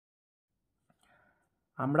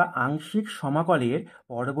আমরা আংশিক সমাকলের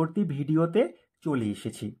পরবর্তী ভিডিওতে চলে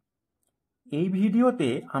এসেছি। এই ভিডিওতে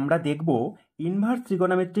আমরা দেখব ইনভার্স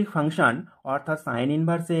ত্রিগোনোমেট্রিক ফাংশন অর্থাৎ sign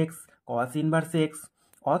inverse x, cos inverse x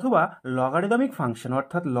অথবা লগারিদমিক ফাংশন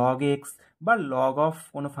অর্থাৎ লগ এক্স বা লগ অফ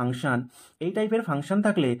কোনো ফাংশন, এই টাইপের ফাংশন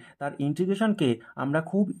থাকলে তার ইন্টিগ্রেশনকে আমরা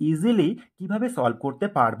খুব ইজিলি কিভাবে সলভ করতে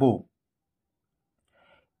পারবো।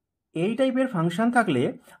 এই টাইপের ফাংশন থাকলে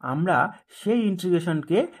আমরা সেই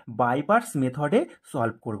ইন্টিগ্রেশনকে বাই পার্টস মেথডে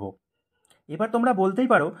সলভ করব। এবার তোমরা বলতেই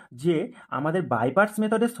পারো যে আমাদের বাই পার্টস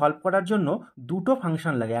মেথডে সলভ করার জন্য দুটো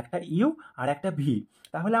ফাংশন লাগে, একটা ইউ আর একটা ভি।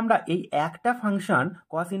 তাহলে আমরা এই একটা ফাংশন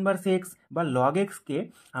কস ইনভার্স এক্স বা লগ এক্সকে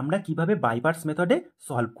আমরা কিভাবে বাই পার্টস মেথডে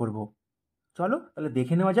সলভ করব। চলো তাহলে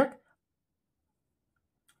দেখে নেওয়া যাক।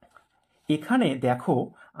 এখানে দেখো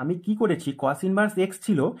আমি কি করেছি, কস ইনভার্স এক্স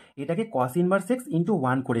ছিল, এটাকে কস ইনভার্স এক্স ইন্টু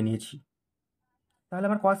 1 করে নিয়েছি। তাহলে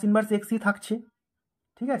আমার কস ইনভার্স এক্সই থাকছে,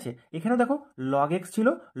 ঠিক আছে। এখানেও দেখো লগ এক্স ছিল,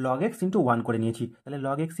 লগ এক্স ইন্টু 1 করে নিয়েছি, তাহলে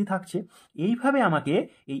লগ এক্সই থাকছে। এইভাবে আমাকে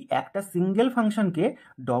এই একটা সিঙ্গেল ফাংশনকে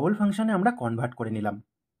ডবল ফাংশনে আমরা কনভার্ট করে নিলাম।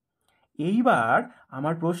 এইবার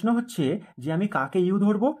আমার প্রশ্ন হচ্ছে যে আমি কাকে ইউ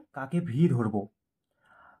ধরবো, কাকে ভি ধরবো।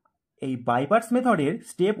 এই বাই পার্টস মেথডের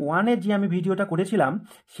স্টেপ 1-এর যে আমি ভিডিওটা করেছিলাম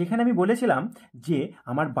সেখানে আমি বলেছিলাম যে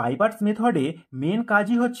আমার বাই পার্টস মেথডে মেন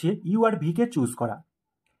কাজই হচ্ছে ইউ আর ভিকে চুজ করা।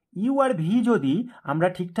 ইউ আর ভি যদি আমরা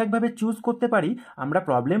ঠিকঠাকভাবে চুজ করতে পারি আমরা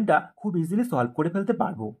প্রবলেমটা খুব ইজিলি সলভ করে ফেলতে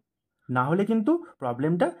পারবো, না হলে কিন্তু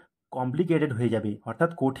প্রবলেমটা কমপ্লিকেটেড হয়ে যাবে অর্থাৎ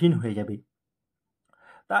কঠিন হয়ে যাবে।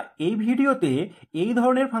 তা এই ভিডিওতে এই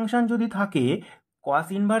ধরনের ফাংশন যদি থাকে কস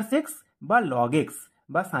ইনভার্স এক্স বা লগ এক্স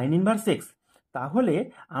বা সাইন ইনভার্স এক্স, তাহলে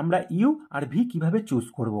আমরা ইউ আর ভি কিভাবে চুজ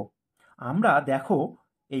করব। আমরা দেখো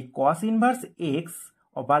এই কস ইনভার্স এক্স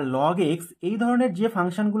বা লগ এক্স এই ধরনের যে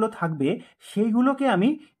ফাংশনগুলো থাকবে সেইগুলোকে আমি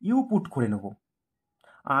ইউ পুট করে নেব,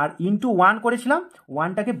 আর ইন্টু 1 করেছিলাম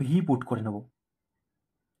 1টাকে ভি পুট করে নেব।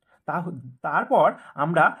 তারপর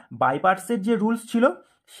আমরা বাই পার্টসের যে রুলস ছিল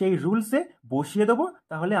সেই রুলসে বসিয়ে দেবো,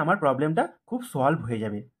 তাহলে আমার প্রবলেমটা খুব সলভ হয়ে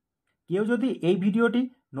যাবে। কেউ যদি এই ভিডিওটি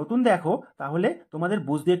নতুন দেখো তাহলে তোমাদের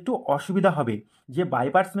বুঝতে একটু অসুবিধা হবে যে বাই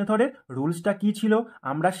পার্টস মেথডের রুলসটা কী ছিল,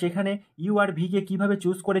 আমরা সেখানে ইউ আর ভিকে কীভাবে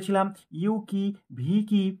চুজ করেছিলাম, ইউ কি ভি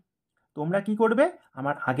কি। তোমরা কি করবে,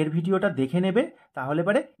 আমার আগের ভিডিওটা দেখে নেবে, তাহলে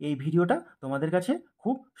পরে এই ভিডিওটা তোমাদের কাছে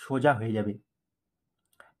খুব সোজা হয়ে যাবে,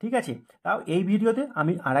 ঠিক আছে। তাও এই ভিডিওতে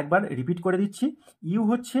আমি আরেকবার রিপিট করে দিচ্ছি, ইউ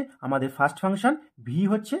হচ্ছে আমাদের ফার্স্ট ফাংশন, ভি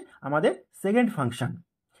হচ্ছে আমাদের সেকেন্ড ফাংশন।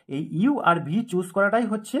 এই ইউ আর ভি চুজ করাটাই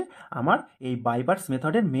হচ্ছে আমার এই বাই পার্টস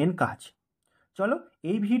মেথডের মেন কাজ। চলো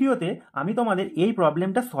এই ভিডিওতে আমি তোমাদের এই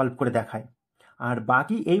প্রবলেমটা সলভ করে দেখাই, আর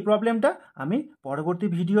বাকি এই প্রবলেমটা আমি পরবর্তী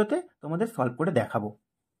ভিডিওতে তোমাদের সলভ করে দেখাবো।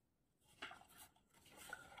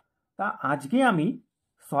 তা আজকে আমি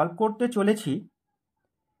সলভ করতে চলেছি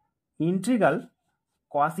integral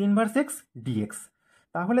cos inverse x dx.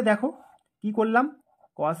 তাহলে দেখো কি করলাম,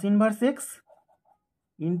 কস ইনভার্স এক্স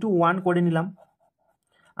ইন্টু 1 করে নিলাম।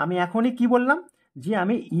 আমি এখনই কি বললাম যে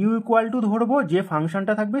আমি ইউ ইকুয়াল টু ধরবো যে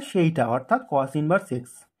ফাংশনটা থাকবে সেইটা অর্থাৎ cos inverse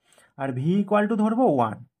x, R V equal to ধরবো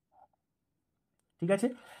 1, ঠিক আছে।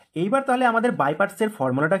 এইবার তাহলে আমাদের বাই পার্টসের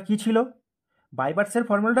ফর্মুলাটা কি ছিল, বাই পার্টসের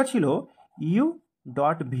ফর্মুলাটা ছিল U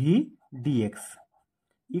dot V dx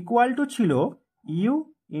equal to ছিল you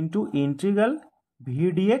into integral V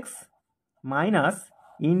dx minus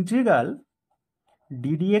integral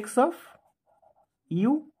ddx of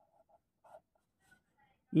you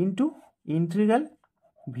into integral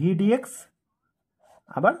V dx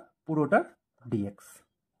আবার পুরোটার ডিএক্স।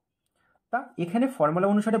 তা এখানে ফর্মুলা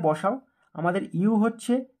অনুসারে বসাও, আমাদের ইউ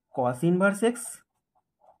হচ্ছে কস ইনভার্স এক্স,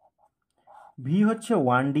 ভি হচ্ছে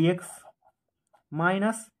 1 dx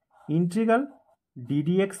minus integral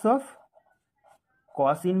ddx of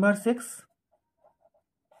cos inverse x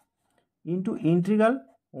into integral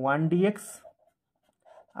 1 dx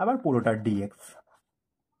আবার পুরোটার ডিএক্স,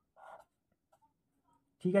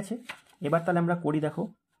 ঠিক আছে। এবার তাহলে আমরা করি, দেখো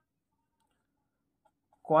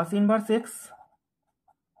cos inverse x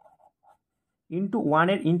into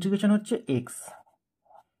 1-এর integration হচ্ছে এক্স।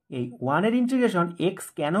 এই 1-এর ইন্টিগ্রেশন এক্স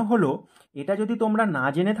কেন হলো এটা যদি তোমরা না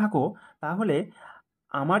জেনে থাকো তাহলে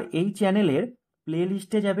আমার এই চ্যানেলের প্লে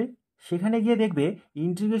লিস্টে যাবে, সেখানে গিয়ে দেখবে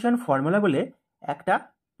ইন্টিগ্রেশন ফর্মুলা বলে একটা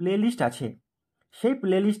প্লে লিস্ট আছে। সেই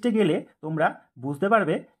প্লে লিস্টে গেলে তোমরা বুঝতে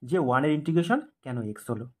পারবে যে 1-এর ইন্টিগ্রেশন কেন এক্স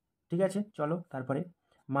হলো, ঠিক আছে। চলো তারপরে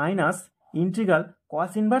minus integral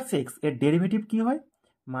cos inverse x এর ডেরিভেটিভ কি হয়,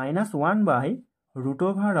 -1 by root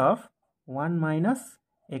over of 1 minus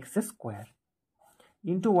x square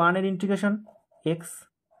into 1-এর integration x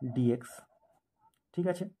dx, ঠিক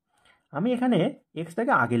আছে। আমি এখানে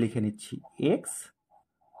এক্সটাকে আগে লিখে নিচ্ছি, এক্স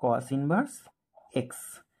কস ইনভার্স এক্স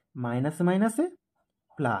মাইনাসে মাইনাসে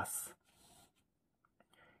plus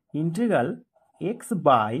integral x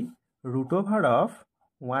by root over of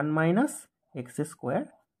 1 minus x square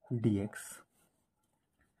dx.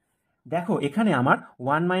 দেখো এখানে আমার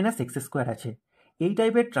 1 মাইনাস এক্স স্কোয়ার আছে। এই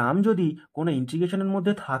টাইপের টার্ম যদি কোনো ইন্টিগ্রেশনের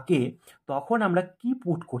মধ্যে থাকে তখন আমরা কি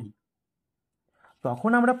পুট করি?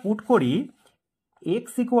 তখন আমরা পুট করি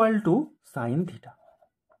x equal to sine theta.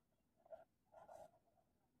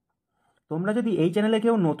 তোমরা যদি এই চ্যানেলে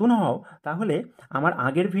কেউ নতুন হও তাহলে আমার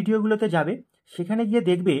আগের ভিডিওগুলোতে যাবে, সেখানে গিয়ে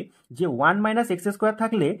দেখবে যে 1 মাইনাস এক্স স্কোয়ার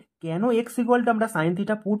থাকলে কেন এক্স ইকুয়াল টু আমরা সাইন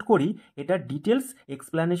থিটা পুট করি, এটার ডিটেলস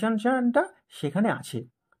এক্সপ্লেনেশনটা সেখানে আছে।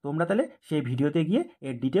 তোমরা তাহলে সেই ভিডিওতে গিয়ে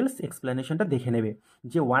এর ডিটেলস এক্সপ্লেনেশনটা দেখে নেবে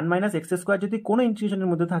যে 1 মাইনাস এক্স স্কোয়ার যদি কোনো ইন্টিগ্রেশনের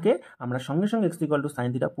মধ্যে থাকে আমরা সঙ্গে সঙ্গে x equal to sine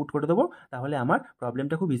theta put করে দেবো, তাহলে আমার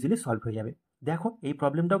প্রবলেমটা খুব ইজিলি সলভ হয়ে যাবে। দেখো এই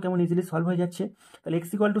প্রবলেমটাও কেমন ইজিলি সলভ হয়ে যাচ্ছে। তাহলে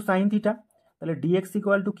x equal to sine theta, তাহলে ডিএক্স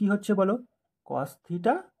ইকুয়াল টু কী হচ্ছে বলো? Cos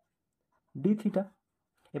theta D theta.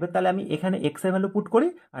 এবার তাহলে আমি এখানে এক্স এর ভ্যালু পুট করি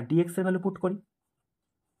আর ডিএক্স এর ভ্যালু পুট করি।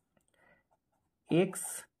 X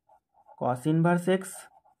cos inverse x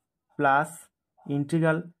plus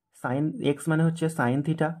integral sine x মানে হচ্ছে সাইন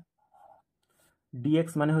থিটা,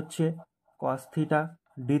 ডিএক্স মানে হচ্ছে cos theta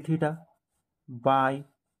D theta by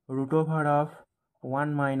root over of 1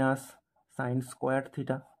 minus sine square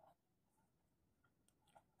theta.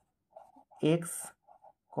 X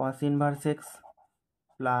cos inverse x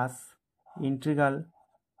plus integral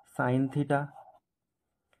sine theta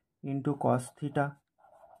into cos theta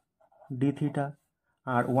D theta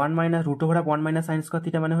R 1 minus root over of 1 minus sine square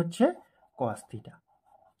theta মানে হচ্ছে cos theta.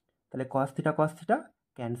 তাহলে cos theta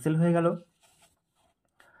cancel হয়ে গেল।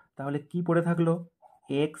 তাহলে কি পড়ে থাকলো?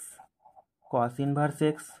 X cos inverse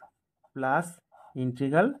x plus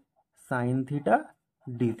integral sine theta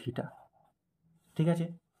D theta. ঠিক আছে,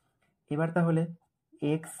 এবার তাহলে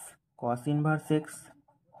x cos inverse x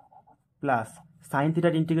plus sign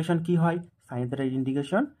থিটার ইন্টিগ্রেশন কি হয়? সাইন থিটার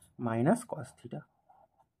ইন্টিগ্রেশন মাইনাস কস থিটা।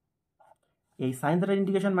 এই সাইন থিটার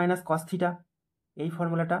ইন্টিগ্রেশন মাইনাস কস থিটা এই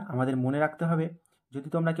ফর্মুলাটা আমাদের মনে রাখতে হবে। যদি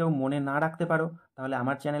তোমরা কেউ মনে না রাখতে পারো তাহলে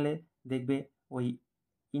আমার চ্যানেলে দেখবে ওই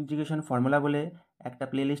ইন্টিগ্রেশন ফর্মুলা বলে একটা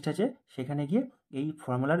প্লেলিস্ট আছে, সেখানে গিয়ে এই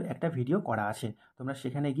ফর্মুলার একটা ভিডিও করা আছে। তোমরা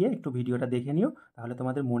সেখানে গিয়ে একটু ভিডিওটা দেখে নিও, তাহলে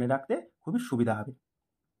তোমাদের মনে রাখতে খুবই সুবিধা হবে।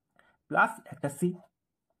 প্লাস একটা সি।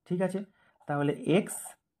 ঠিক আছে, তাহলে x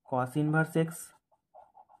cos inverse x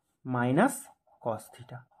minus cos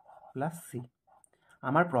theta plus C.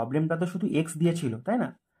 আমার প্রবলেমটা তো শুধু এক্স দিয়েছিল, তাই না?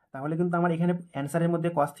 তাহলে কিন্তু আমার এখানে অ্যান্সারের মধ্যে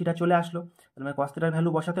কস থিটা চলে আসলো। তাহলে আমার কস থিটার ভ্যালু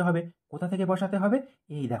বসাতে হবে। কোথা থেকে বসাতে হবে?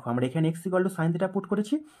 এই দেখো, আমরা এখানে x equal to sine theta put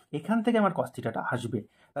করেছি, এখান থেকে আমার কস থিটাটা আসবে।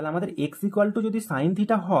 তাহলে আমাদের এক্স ইকুয়াল টু যদি সাইন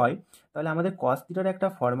থিটা হয় তাহলে আমাদের কস থিটার একটা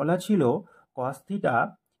ফর্মুলা ছিল cos theta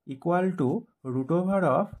equal to root over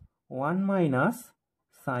of 1 minus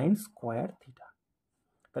sine square theta.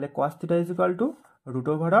 তাহলে cos theta is equal to root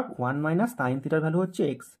over of 1 minus sine থিটার ভ্যালু হচ্ছে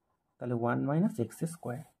এক্স, তাহলে 1 মাইনাস এক্স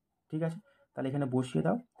স্কোয়ার। ঠিক আছে, তাহলে এখানে বসিয়ে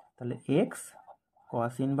দাও। তাহলে x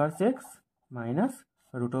cos inverse x minus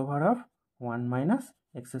root over of 1 minus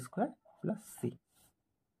x square plus C.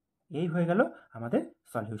 এই হয়ে গেল আমাদের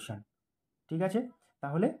সলিউশন। ঠিক আছে,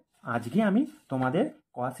 তাহলে আজকে আমি তোমাদের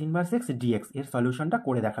কস ইনভার্স এক্স ডিএক্স এর সলিউশনটা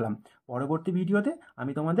করে দেখালাম। পরবর্তী ভিডিওতে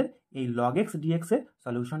আমি তোমাদের এই লগ এক্স ডিএক্স এর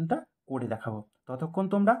সলিউশনটা করে দেখাবো। ততক্ষণ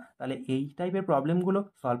তোমরা তাহলে এই টাইপের প্রবলেমগুলো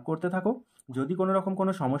সলভ করতে থাকো। যদি কোনো রকম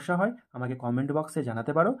কোনো সমস্যা হয় আমাকে কমেন্ট বক্সে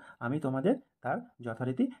জানাতে পারো, আমি তোমাদের তার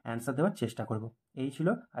যথারীতি অ্যান্সার দেওয়ার চেষ্টা করব। এই ছিল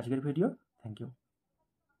আজকের ভিডিও। Thank you.